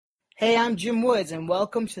Hey, I'm Jim Woods, and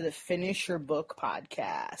welcome to the Finish Your Book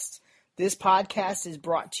podcast. This podcast is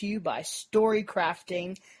brought to you by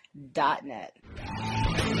StoryCrafting.net.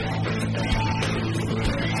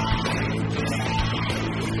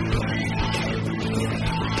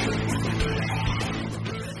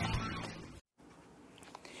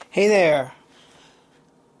 Hey there.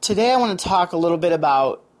 Today I want to talk a little bit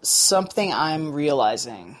about something I'm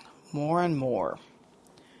realizing more and more.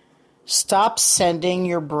 Stop sending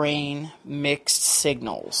your brain mixed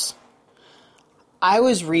signals. I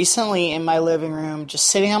was recently in my living room, just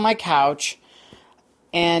sitting on my couch,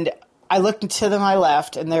 and I looked to my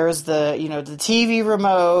left, and there was the TV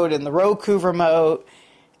remote and the Roku remote,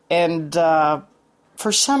 and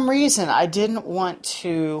for some reason, I didn't want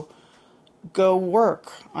to go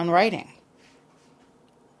work on writing.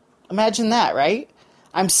 Imagine that, right?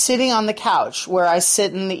 I'm sitting on the couch where I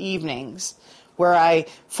sit in the evenings, where I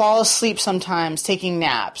fall asleep sometimes taking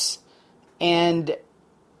naps and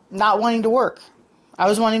not wanting to work. I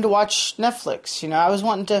was wanting to watch Netflix, I was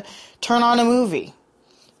wanting to turn on a movie.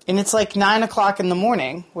 And it's like 9 o'clock in the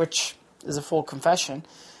morning, which is a full confession.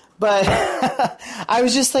 But I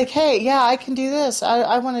was just like, hey, yeah, I can do this.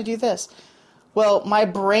 I want to do this. Well, my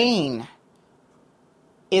brain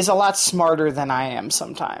is a lot smarter than I am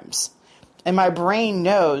sometimes. And my brain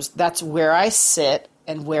knows that's where I sit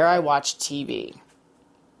and where I watch TV.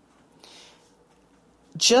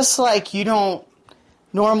 Just like you don't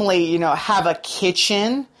normally, have a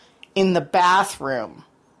kitchen in the bathroom.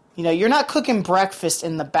 You're not cooking breakfast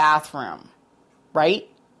in the bathroom, right?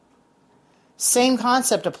 Same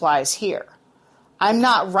concept applies here. I'm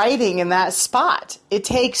not writing in that spot. It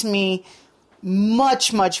takes me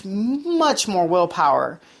much, much, much more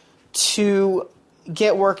willpower to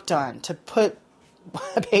get work done, to put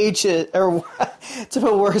pages or to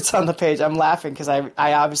put words on the page. I'm laughing because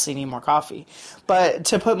I obviously need more coffee. But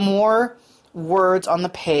to put more words on the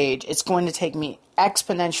page, it's going to take me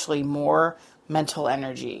exponentially more mental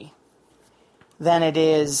energy than it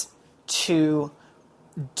is to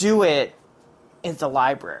do it in the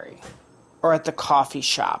library or at the coffee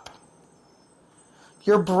shop.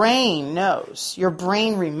 Your brain knows. Your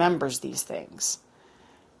brain remembers these things.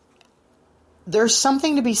 There's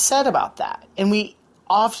something to be said about that, and we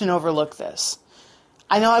often overlook this.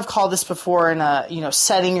 I know I've called this before in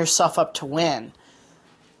setting yourself up to win,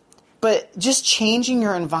 but just changing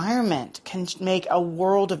your environment can make a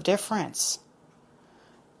world of difference.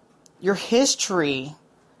 Your history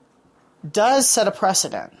does set a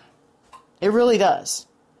precedent. It really does.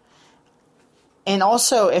 And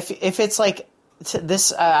also, if it's like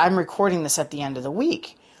this, I'm recording this at the end of the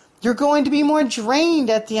week, you're going to be more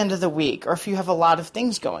drained at the end of the week, or if you have a lot of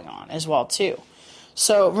things going on as well, too.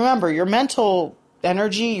 So remember, your mental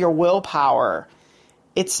energy, your willpower,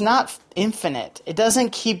 it's not infinite. It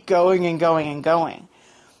doesn't keep going and going and going.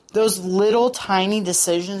 Those little tiny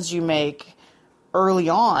decisions you make early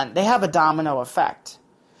on, they have a domino effect.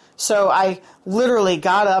 So I literally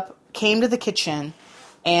got up, came to the kitchen,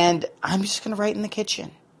 and I'm just going to write in the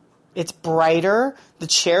kitchen. It's brighter. The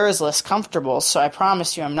chair is less comfortable, so I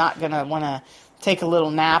promise you I'm not going to want to take a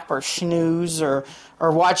little nap or snooze or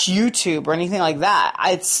watch YouTube or anything like that.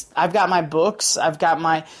 I've got my books. I've got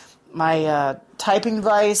my typing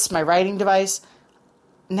device, my writing device.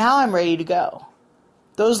 Now I'm ready to go.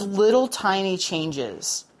 Those little tiny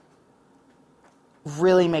changes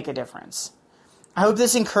really make a difference. I hope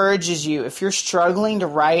this encourages you. If you're struggling to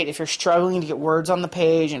write, if you're struggling to get words on the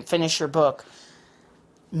page and finish your book,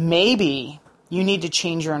 maybe you need to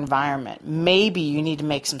change your environment. Maybe you need to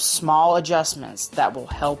make some small adjustments that will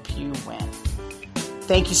help you win.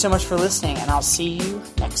 Thank you so much for listening, and I'll see you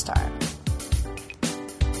next time.